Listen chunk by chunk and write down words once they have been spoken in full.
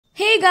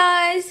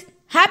guys,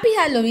 happy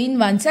Halloween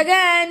once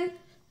again.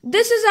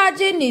 This is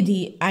RJ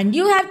Nidhi and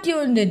you have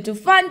tuned into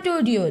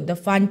Funtoodio-The, the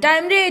fun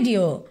time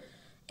radio.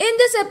 In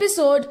this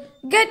episode,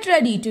 get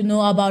ready to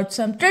know about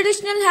some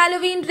traditional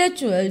Halloween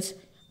rituals,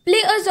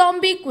 play a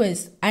zombie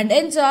quiz and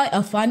enjoy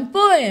a fun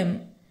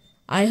poem.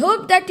 I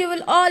hope that you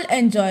will all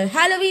enjoy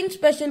Halloween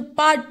special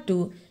part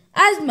 2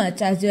 as much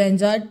as you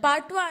enjoyed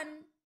part 1.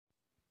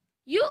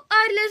 You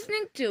are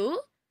listening to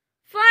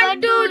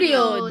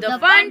Funtoodio-The, the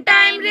fun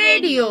time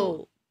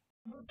radio.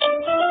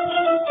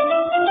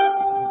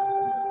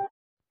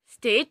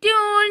 Stay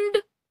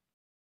tuned.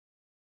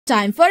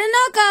 Time for a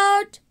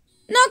knockout.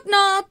 Knock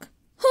knock.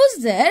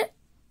 Who's there?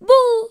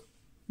 Boo.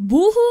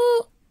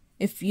 Boo-hoo.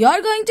 If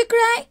you're going to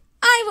cry,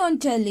 I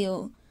won't tell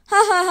you.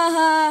 Ha ha ha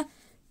ha.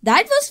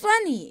 That was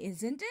funny,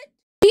 isn't it?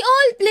 We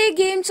all play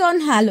games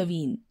on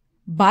Halloween.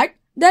 But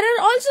there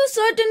are also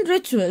certain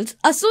rituals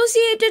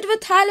associated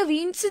with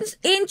Halloween since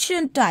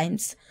ancient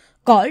times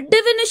called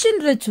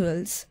divination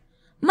rituals.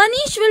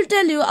 Manish will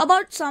tell you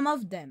about some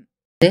of them.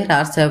 There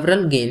are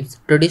several games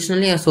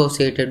traditionally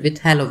associated with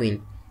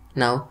Halloween.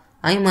 Now,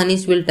 I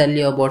Manish will tell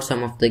you about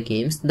some of the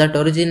games that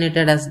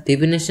originated as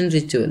divination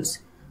rituals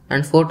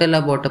and foretell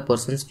about a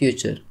person's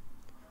future.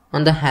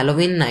 On the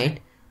Halloween night,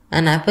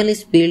 an apple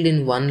is peeled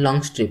in one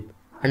long strip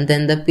and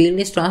then the peel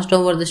is tossed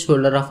over the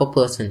shoulder of a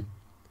person.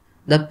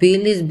 The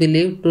peel is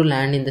believed to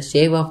land in the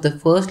shape of the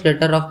first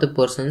letter of the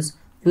person's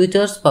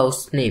future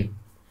spouse's name.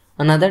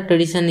 Another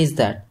tradition is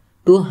that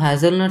 2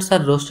 hazelnuts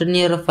are roasted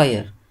near a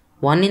fire,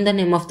 one in the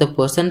name of the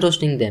person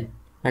roasting them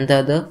and the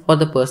other for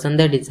the person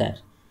they desire.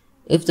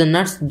 If the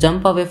nuts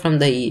jump away from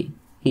the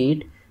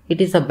heat,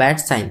 it is a bad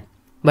sign,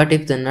 but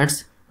if the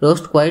nuts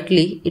roast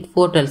quietly, it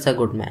foretells a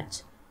good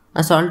match.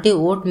 A salty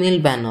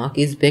oatmeal bannock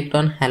is baked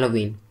on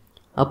Halloween.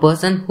 A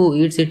person who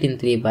eats it in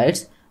 3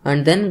 bites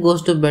and then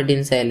goes to bed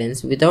in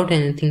silence without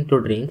anything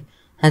to drink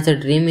has a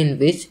dream in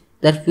which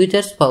their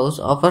future spouse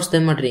offers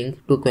them a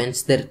drink to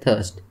quench their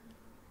thirst.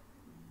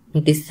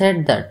 It is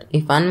said that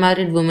if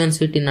unmarried women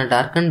sit in a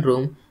darkened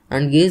room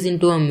and gaze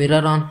into a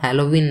mirror on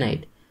Halloween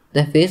night,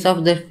 the face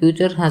of their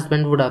future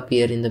husband would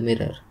appear in the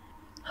mirror.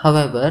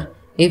 However,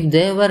 if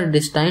they were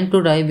destined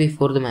to die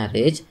before the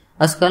marriage,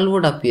 a skull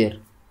would appear.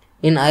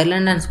 In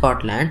Ireland and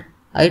Scotland,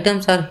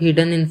 items are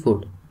hidden in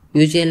food,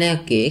 usually a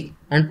cake,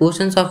 and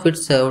portions of it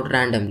served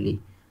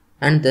randomly,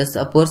 and thus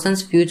a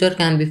person's future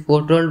can be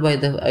foretold by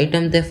the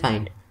item they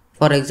find.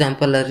 For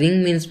example, a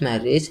ring means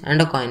marriage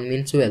and a coin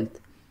means wealth.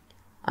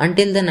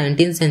 Until the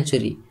 19th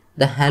century,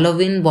 the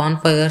Halloween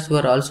bonfires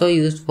were also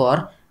used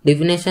for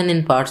divination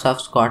in parts of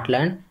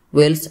Scotland,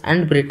 Wales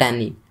and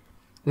Brittany.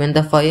 When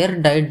the fire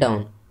died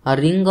down, a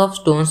ring of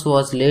stones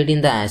was laid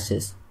in the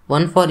ashes,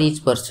 one for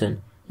each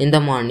person. In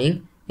the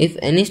morning, if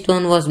any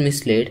stone was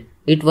mislaid,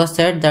 it was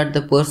said that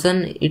the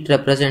person it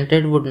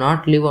represented would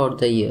not live out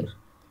the year.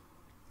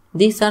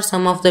 These are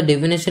some of the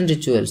divination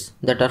rituals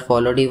that are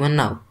followed even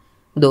now.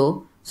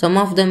 Though some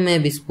of them may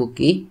be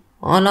spooky,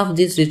 all of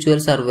these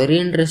rituals are very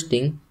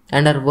interesting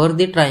and are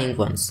worthy trying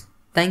once.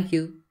 Thank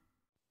you.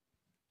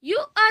 You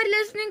are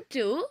listening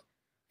to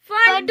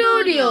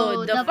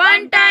Funtoodio, the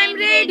fun time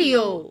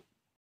radio.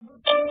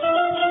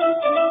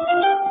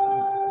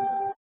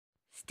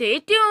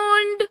 Stay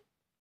tuned.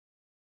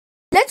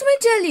 Let me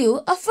tell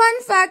you a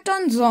fun fact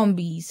on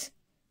zombies.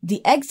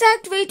 The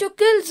exact way to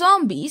kill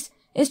zombies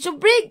is to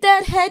break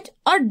their head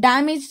or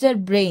damage their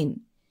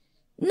brain.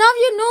 Now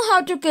you know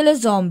how to kill a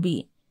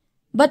zombie.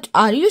 But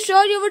are you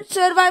sure you would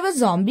survive a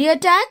zombie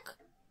attack?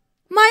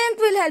 Mayank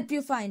will help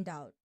you find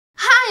out.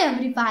 Hi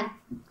everyone,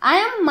 I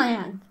am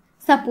Mayank.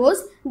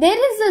 Suppose there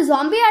is a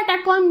zombie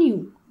attack on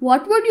you.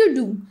 What would you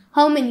do?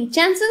 How many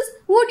chances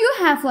would you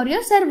have for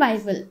your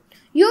survival?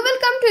 You will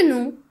come to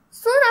know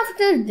soon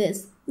after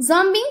this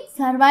zombie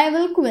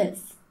survival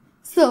quiz.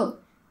 So,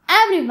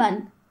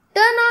 everyone,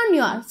 turn on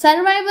your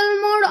survival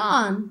mode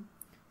on.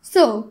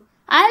 So,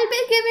 I'll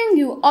be giving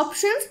you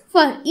options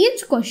for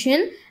each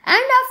question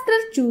and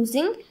after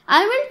choosing,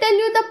 I will tell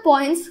you the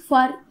points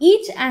for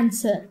each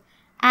answer.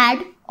 Add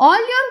all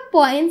your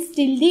points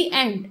till the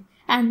end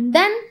and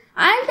then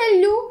I'll tell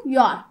you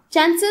your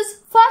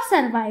chances for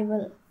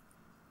survival.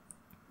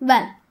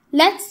 Well,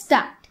 let's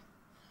start.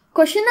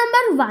 Question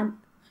number 1.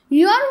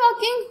 You are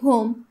walking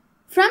home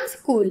from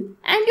school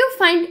and you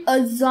find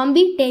a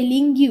zombie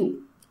tailing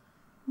you.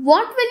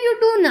 What will you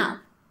do now?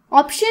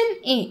 Option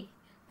A.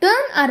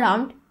 Turn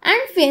around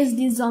and face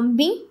the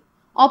zombie.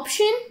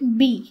 Option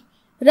B.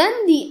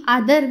 Run the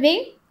other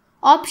way.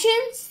 Option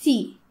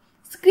C.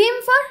 Scream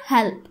for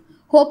help,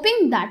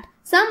 hoping that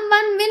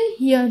someone will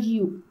hear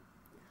you.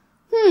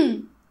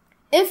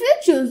 If you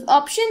choose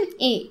option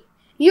A,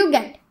 you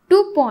get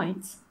 2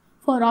 points.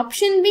 For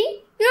option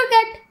B, you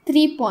get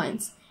 3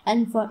 points.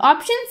 And for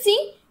option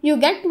C, you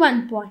get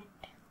 1 point.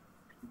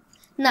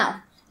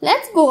 Now,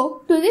 let's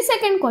go to the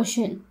second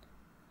question.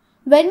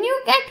 When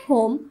you get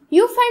home,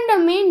 you find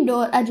the main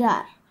door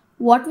ajar.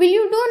 What will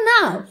you do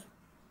now?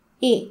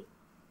 A.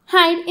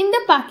 Hide in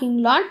the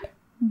parking lot.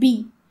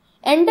 B.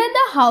 Enter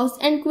the house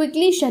and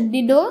quickly shut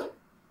the door.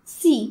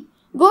 C.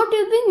 Go to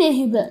the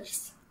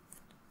neighbors.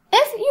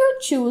 If you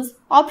choose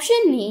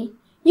option A,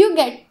 you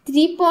get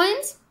 3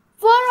 points.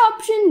 For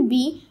option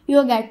B,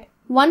 you get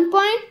 1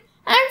 point.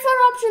 And for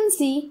option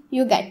C,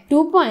 you get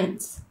 2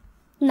 points.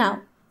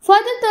 Now, for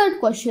the third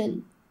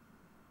question.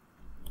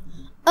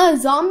 A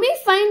zombie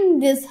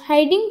finds this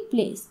hiding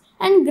place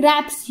and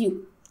grabs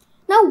you.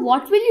 Now,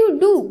 what will you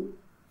do?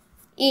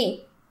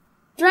 A.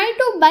 Try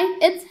to bite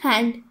its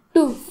hand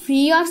to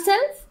free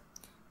yourself.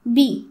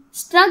 B.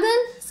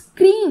 Struggle,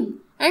 scream,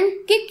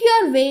 and kick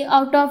your way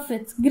out of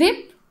its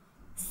grip.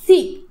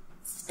 C.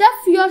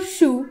 Stuff your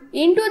shoe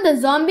into the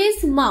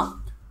zombie's mouth.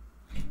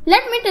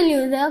 Let me tell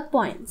you the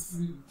points.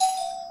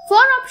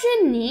 For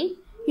option A,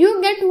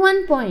 you get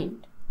 1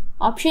 point.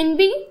 Option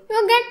B,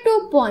 you get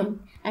 2 points.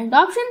 And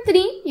option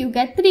 3, you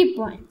get 3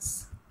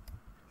 points.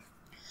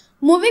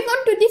 Moving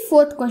on to the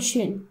fourth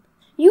question.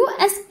 You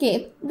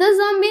escape the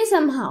zombie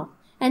somehow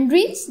and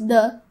reach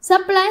the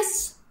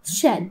supplies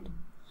shed.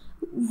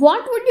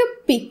 What would you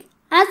pick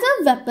as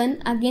a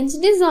weapon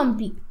against the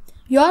zombie?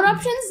 Your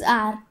options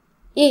are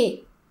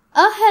A.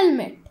 A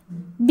helmet,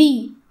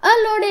 B. A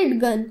loaded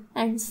gun,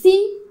 and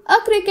C. A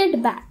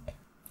cricket bat.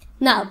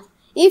 Now,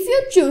 if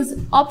you choose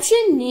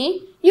option A,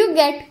 you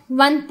get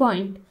 1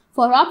 point.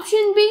 For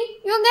option B,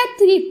 you get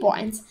 3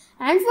 points.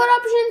 And for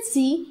option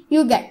C,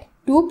 you get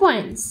 2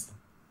 points.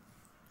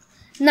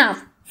 Now,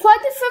 for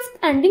the fifth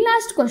and the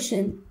last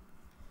question.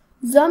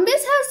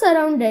 Zombies have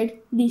surrounded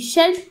the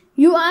shed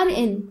you are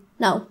in.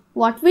 Now,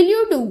 what will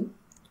you do?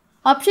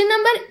 Option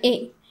number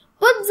A.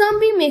 Put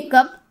zombie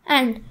makeup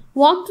and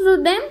walk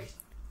through them.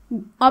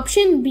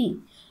 Option B.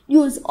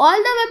 Use all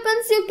the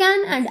weapons you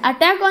can and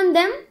attack on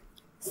them.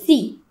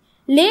 C.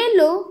 Lay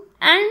low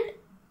and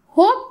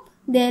hope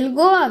they'll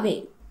go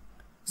away.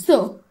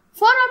 So,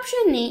 for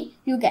option A,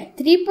 you get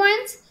 3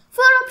 points.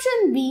 For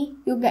option B,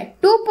 you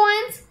get 2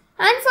 points.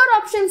 And for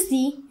option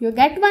C, you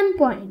get 1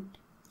 point.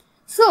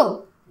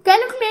 So,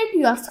 calculate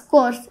your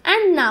scores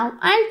and now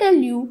I'll tell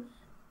you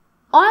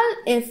all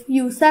if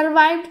you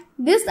survived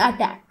this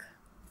attack.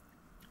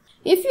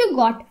 If you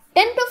got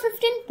 10 to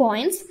 15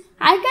 points,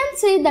 I can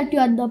say that you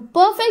are the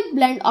perfect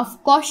blend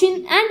of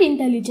caution and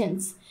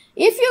intelligence.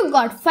 If you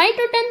got 5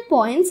 to 10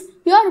 points,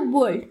 you are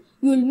bold.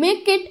 You'll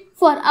make it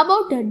for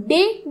about a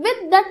day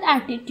with that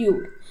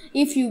attitude.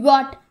 If you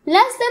got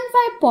less than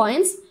 5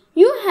 points,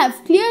 you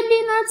have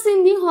clearly not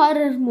seen the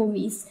horror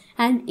movies.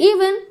 And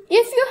even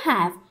if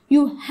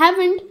you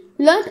haven't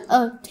learned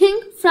a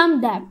thing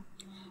from them.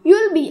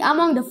 You'll be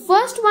among the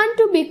first one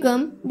to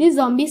become the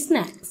zombie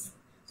snacks.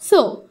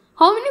 So,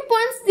 how many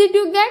points did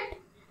you get?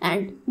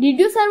 And did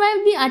you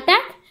survive the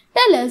attack?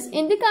 Tell us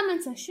in the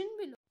comment section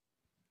below.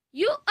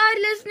 You are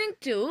listening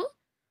to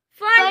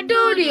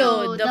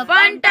Funtoodio, the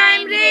Fun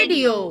Time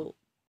Radio.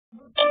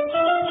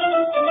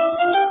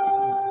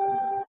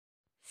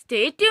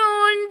 Stay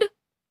tuned.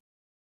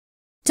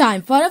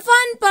 Time for a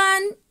fun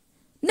pun.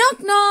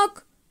 Knock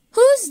knock.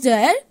 Who's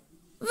there?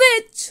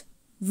 Which?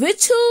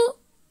 Which who?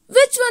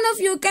 Which one of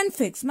you can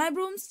fix my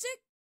broomstick?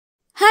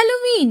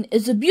 Halloween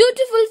is a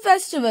beautiful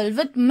festival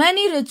with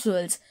many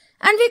rituals,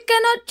 and we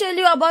cannot tell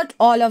you about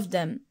all of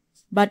them.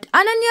 But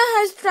Ananya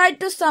has tried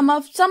to sum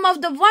up some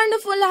of the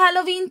wonderful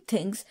Halloween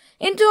things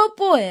into a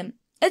poem.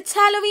 It's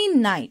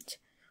Halloween night.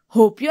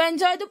 Hope you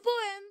enjoy the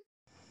poem.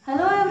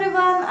 Hello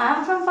everyone, I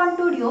am from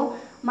Funtoodio.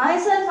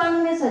 Myself,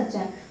 Ananya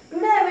Sajjan.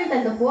 Today I will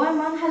tell the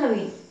poem on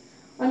Halloween.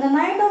 On the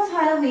night of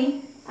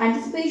Halloween,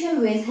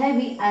 anticipation weighs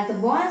heavy as the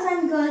boys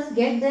and girls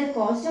get their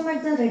costume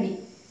at the ready.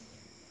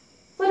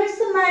 For it's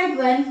the night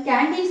when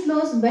candy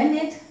flows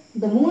beneath,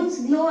 the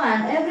moon's glow,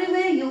 and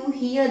everywhere you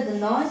hear the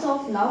noise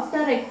of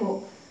laughter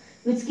echo.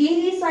 With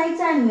scary sights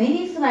and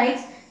many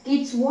frights,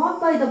 kids walk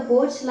by the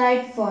porch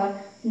light, for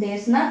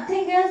there's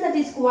nothing else that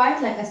is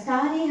quite like a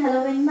starry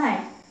Halloween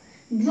night.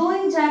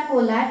 Glowing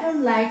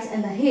jack-o'-lantern lights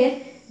in the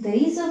air, there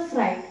is a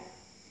fright.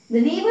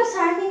 The neighbors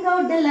handing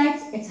out their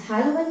lights, it's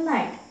Halloween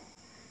night.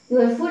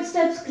 Your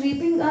footsteps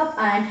creeping up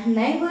and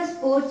neighbor's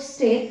porch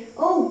stare,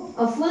 oh,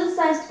 a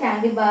full-sized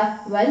candy bar,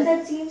 well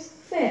that seems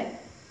fair.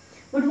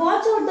 But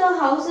watch out, the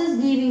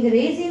houses giving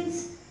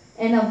raisins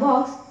in a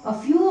box,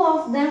 a few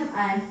of them,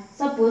 and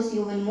suppose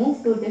you will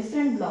move to a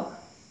different block.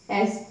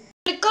 Yes.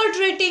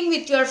 Trick-or-treating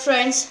with your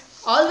friends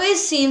always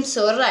seems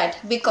so right,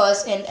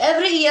 because in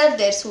every year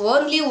there's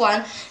only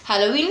one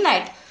Halloween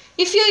night.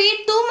 If you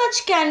eat too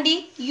much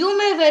candy, you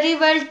may very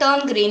well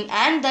turn green,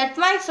 and that,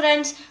 my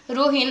friends,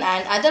 ruin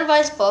an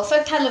otherwise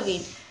perfect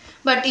Halloween.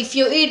 But if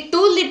you eat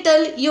too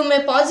little, you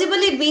may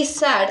possibly be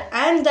sad,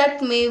 and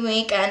that may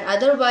make an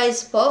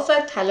otherwise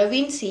perfect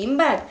Halloween seem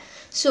bad.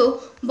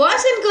 So,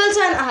 boys and girls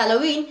on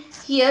Halloween,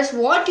 here's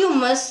what you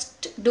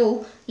must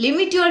do.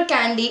 Limit your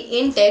candy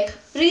intake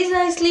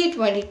precisely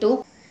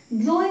 22.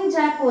 Glowing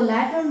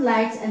jack-o'-lantern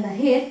lights in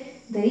the air,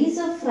 there is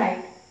a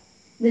fright.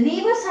 The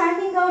neighbors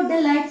handing out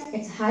their lights,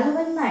 it's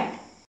Halloween night.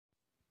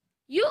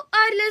 You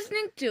are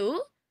listening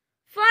to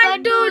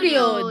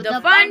Funtoodio, the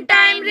Fun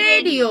Time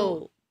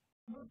Radio.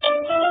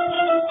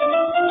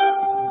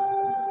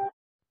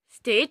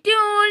 Stay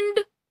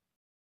tuned.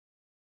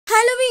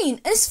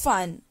 Halloween is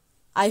fun.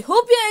 I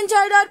hope you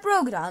enjoyed our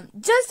program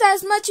just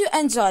as much you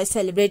enjoy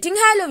celebrating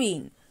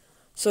Halloween.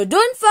 So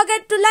don't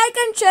forget to like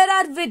and share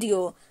our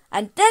video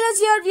and tell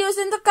us your views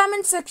in the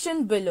comment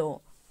section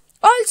below.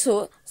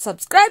 Also,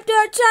 subscribe to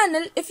our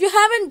channel if you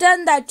haven't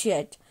done that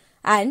yet,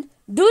 and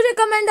do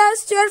recommend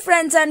us to your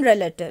friends and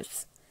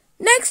relatives.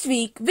 Next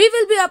week, we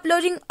will be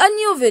uploading a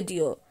new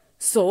video.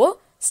 So,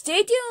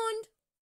 stay tuned.